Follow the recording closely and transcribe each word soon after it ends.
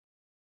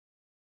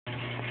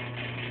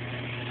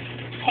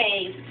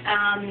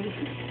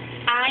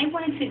I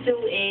wanted to do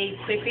a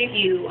quick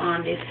review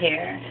on this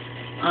hair.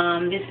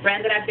 This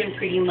brand that I've been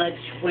pretty much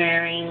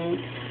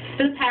wearing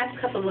for the past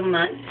couple of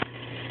months.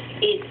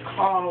 It's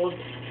called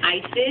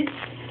Isis.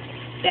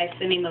 That's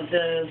the name of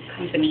the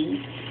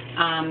company.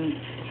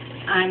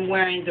 I'm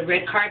wearing the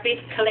Red Carpet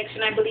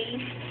collection, I believe.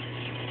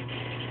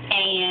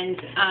 And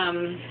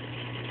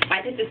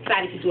I just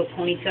decided to do a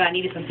ponytail. I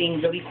needed something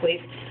really quick,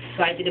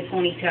 so I did a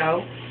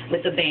ponytail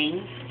with a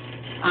bang.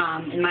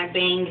 And my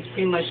bang is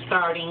pretty much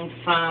starting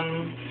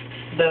from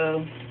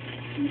the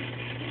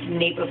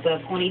nape of the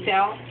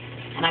ponytail.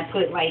 And I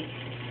put, like,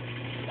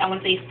 I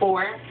want to say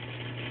 4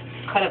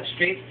 cut-up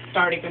strips,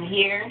 starting from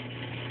here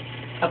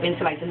up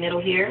into, like, the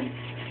middle here.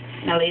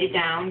 And I laid it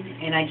down,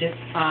 and I just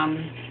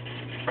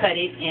cut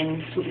it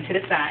and swooped it to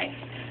the side.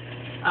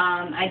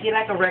 I did,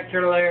 like, a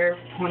regular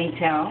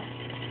ponytail.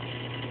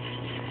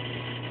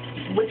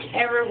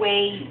 Whichever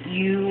way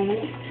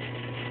you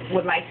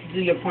would like to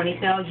do your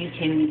ponytail, you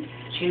can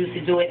choose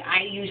to do it.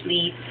 I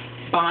usually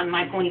bond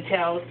my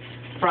ponytails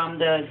from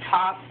the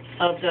top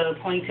of the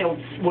ponytail.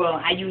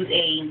 Well, I use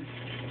a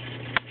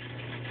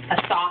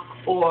sock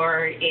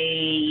or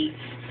a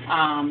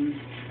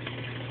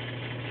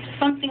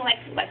something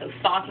like a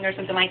stocking or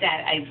something like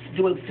that. I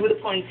do the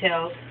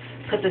ponytail,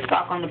 put the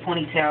sock on the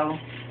ponytail,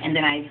 and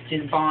then I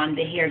just bond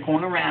the hair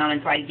going around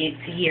until I get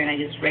to here, and I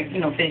just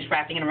finish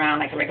wrapping it around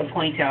like a regular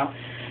ponytail.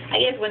 I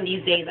guess one of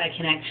these days I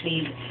can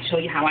actually show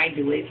you how I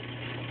do it,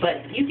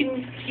 but you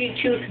can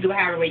choose to do it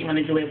however way you want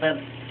to do it. But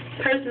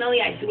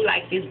personally, I do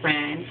like this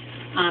brand.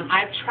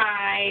 I've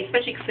tried,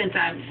 especially since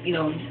I'm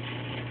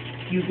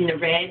using the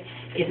red.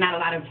 There's not a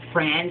lot of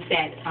brands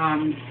that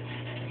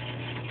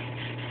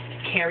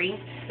carry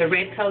the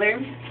red color,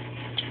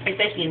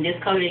 especially in this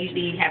color. They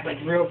usually have like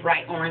real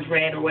bright orange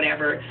red or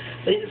whatever.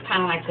 But this is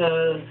kind of like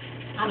a,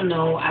 I don't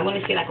know, I want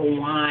to say like a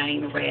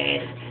wine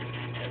red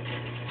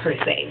per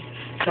se.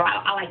 So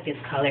I like this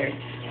color.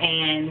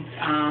 And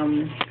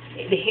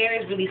the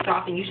hair is really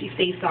soft and usually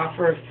stays soft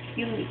for a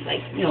few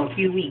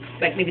weeks,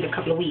 like maybe a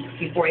couple of weeks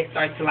before it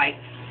starts to like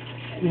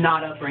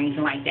knot up or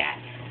anything like that.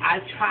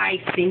 I've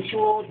tried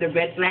Sensual, the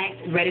red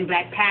and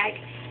black pack,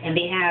 and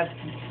they have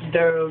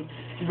the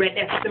red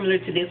that's similar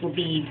to this will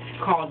be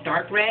called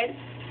dark red,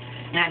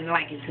 and I didn't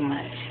like it too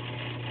much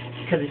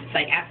because it's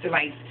like after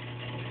like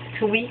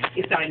 2 weeks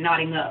it started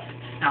knotting up.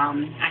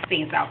 I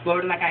stay in South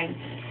Florida, like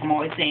I'm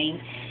always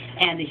saying,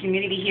 and the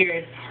humidity here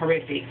is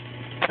horrific.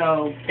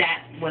 So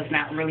that was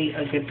not really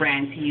a good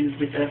brand to use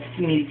with the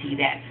humidity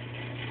that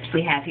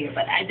we have here.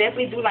 But I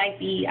definitely do like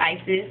the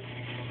Isis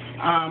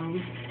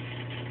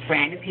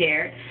brand of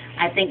hair.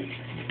 I think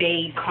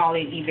they call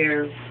it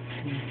either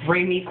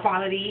Remy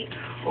quality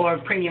or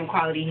premium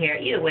quality hair.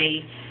 Either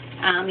way,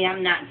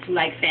 I'm not too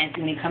like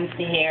fancy when it comes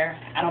to hair.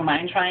 I don't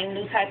mind trying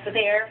new types of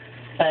hair,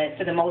 but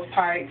for the most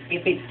part,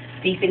 if it's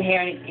decent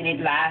hair and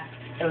it lasts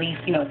at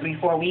least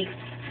 3-4 weeks,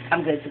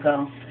 I'm good to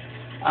go.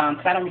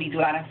 Because I don't really do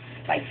a lot of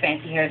like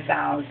fancy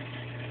hairstyles.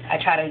 I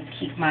try to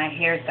keep my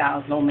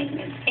hairstyles low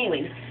maintenance.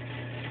 Anyways,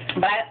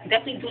 but I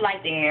definitely do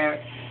like the hair,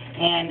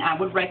 and I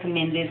would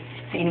recommend this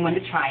to anyone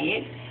to try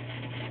it.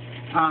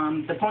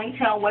 The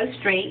ponytail was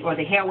straight, or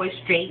the hair was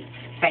straight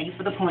that I used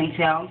for the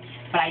ponytail,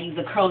 but I use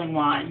a curling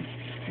wand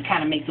to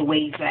kind of make the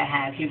waves that I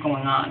have here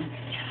going on.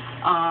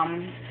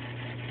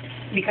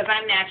 Because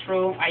I'm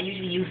natural, I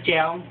usually use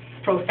gel,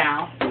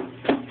 Pro-Style.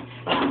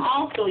 But I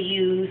also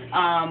use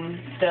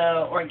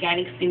the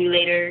Organic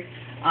Stimulator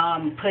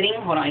pudding.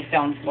 Hold on, I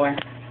fell on the floor.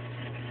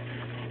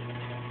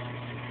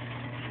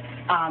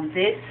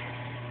 This,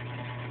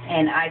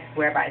 and I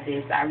swear by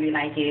this. I really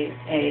like it.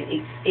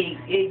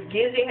 It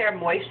gives your hair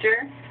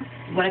moisture.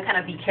 You want to kind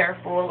of be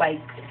careful, like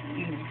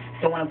you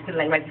don't want to put it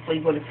like right before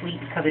you go to sleep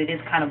because it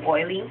is kind of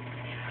oily.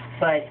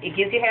 But it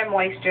gives your hair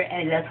moisture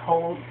and it does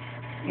hold,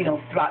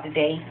 throughout the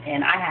day.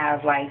 And I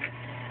have like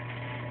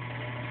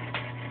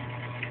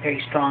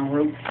very strong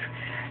roots,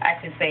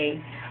 I should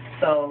say.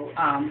 So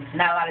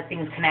not a lot of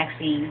things can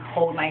actually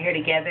hold my hair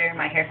together.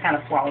 My hair kind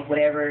of swallows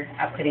whatever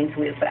I put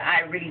into it, but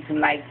I really do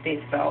like this.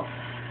 So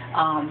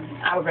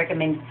I would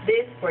recommend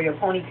this for your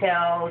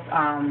ponytails.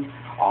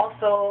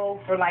 Also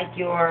for like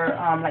your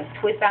like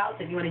twist outs,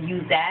 if you want to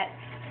use that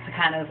to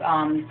kind of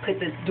put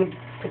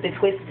the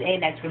twists in,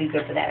 that's really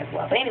good for that as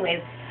well. But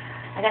anyways,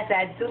 like I said,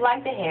 I do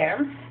like the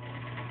hair.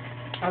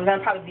 I'm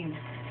gonna probably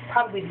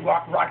be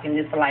rocking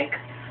this for like,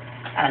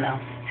 I don't know,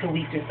 2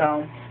 weeks or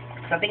so.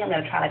 So I think I'm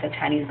going to try like a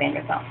Chinese bang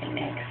or something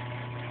next.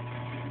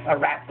 A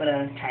wrap with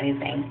a Chinese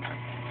bang.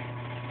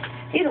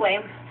 Either way,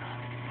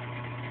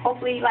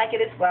 hopefully you like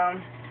it as well.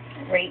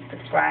 Rate,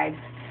 subscribe,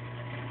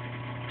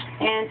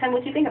 and tell me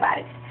what you think about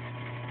it.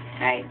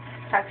 Alright,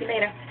 talk to you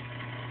later.